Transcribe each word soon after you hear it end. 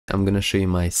I'm gonna show you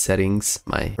my settings,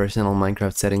 my personal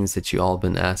Minecraft settings that you all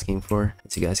been asking for.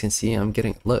 As you guys can see, I'm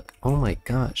getting, look, oh my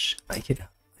gosh, I hit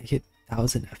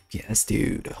 1000 FPS,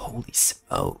 dude. Holy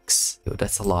smokes. Yo,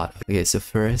 that's a lot. Okay, so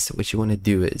first, what you want to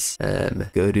do is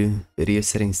go to video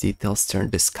settings, details, turn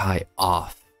the sky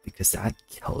off, because that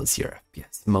kills your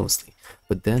FPS mostly.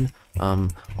 But then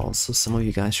also some of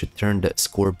you guys should turn the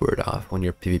scoreboard off when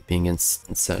you're PvPing and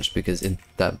such, because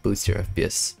that boosts your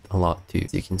FPS a lot too.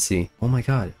 As you can see, oh my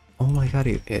god,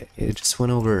 it just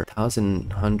went over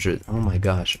 1100. Oh my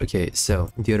gosh. Okay,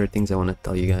 so the other things I want to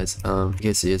tell you guys,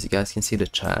 okay, so as you guys can see the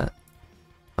chat,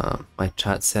 my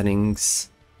chat settings,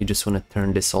 you just want to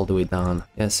turn this all the way down.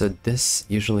 Yeah, so this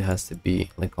usually has to be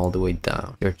like all the way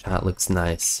down. Your chat looks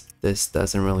nice. This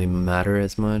doesn't really matter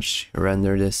as much.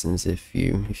 Render distance, if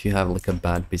you have like a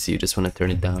bad PC, you just want to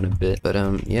turn it down a bit. But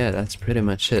yeah, that's pretty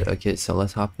much it. Okay, so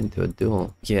let's hop into a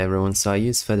duel. Okay, everyone, so I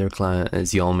use Feather Client,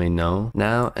 as you all may know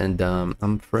now, and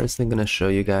I'm firstly gonna show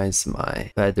you guys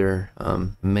my Feather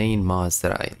main mods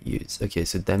that I use. Okay,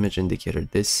 so damage indicator.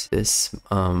 This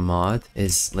mod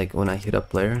is like when I hit a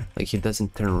player, like it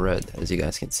doesn't turn red, as you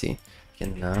guys can see.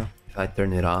 Okay, now if I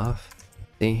turn it off,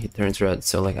 see, it turns red.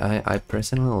 So like I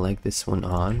personally like this one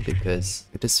on because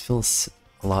it just feels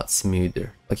a lot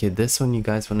smoother. Okay, this one you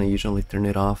guys want to usually turn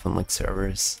it off on like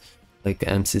servers like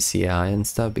MCCI and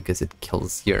stuff, because it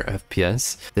kills your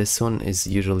FPS. This one is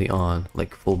usually on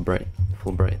like full bright.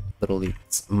 Literally,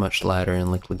 it's much lighter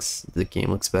and like the game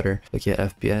looks better. Okay,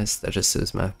 FPS, that just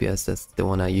says my FPS. That's the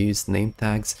one I use. Name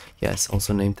tags, yes,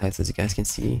 also name tags, as you guys can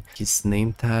see. His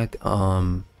name tag,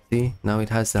 see, now it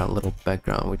has that little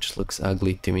background which looks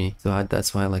ugly to me, so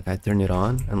that's why like I turn it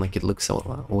on and like it looks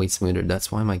so way smoother.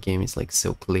 That's why my game is like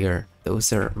so clear.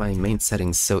 Those are my main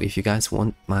settings. So if you guys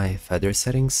want my feather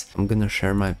settings, I'm gonna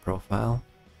share my profile.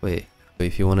 Wait,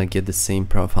 if you want to get the same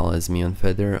profile as me on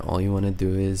feather, all you want to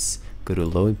do is go to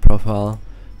load profile,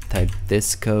 type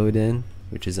this code in,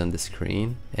 which is on the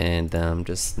screen, and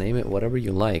just name it whatever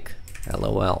you like,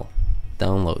 LOL,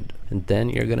 download, and then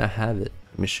you're gonna have it.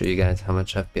 Let me show you guys how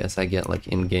much FPS I get like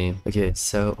in game. Okay,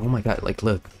 so oh my god, like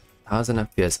look, 1000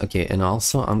 FPS. Okay, and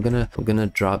also I'm gonna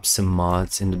drop some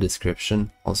mods in the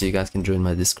description. Also, you guys can join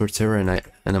my Discord server, and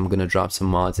I'm gonna drop some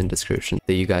mods in description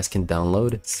that you guys can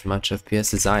download as much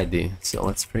FPS as I do. So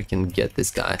let's freaking get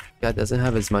this guy. Guy doesn't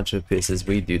have as much FPS as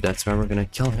we do. That's why we're gonna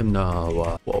kill him now.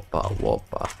 Whoppa,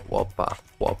 whoppa, whoppa,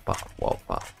 whoppa,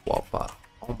 whoppa, whoppa.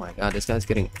 Oh my god, this guy's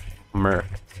getting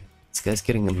murked. This guy's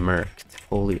getting murked.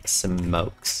 Holy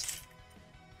smokes.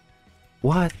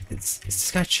 What? Is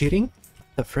this guy cheating?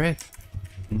 What the frick?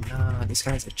 Nah, this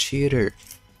guy's a cheater.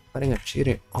 Fighting a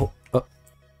cheater. Oh.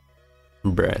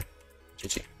 Bruh.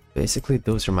 GG. Basically,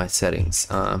 those are my settings.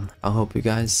 I hope you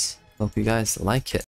guys like it.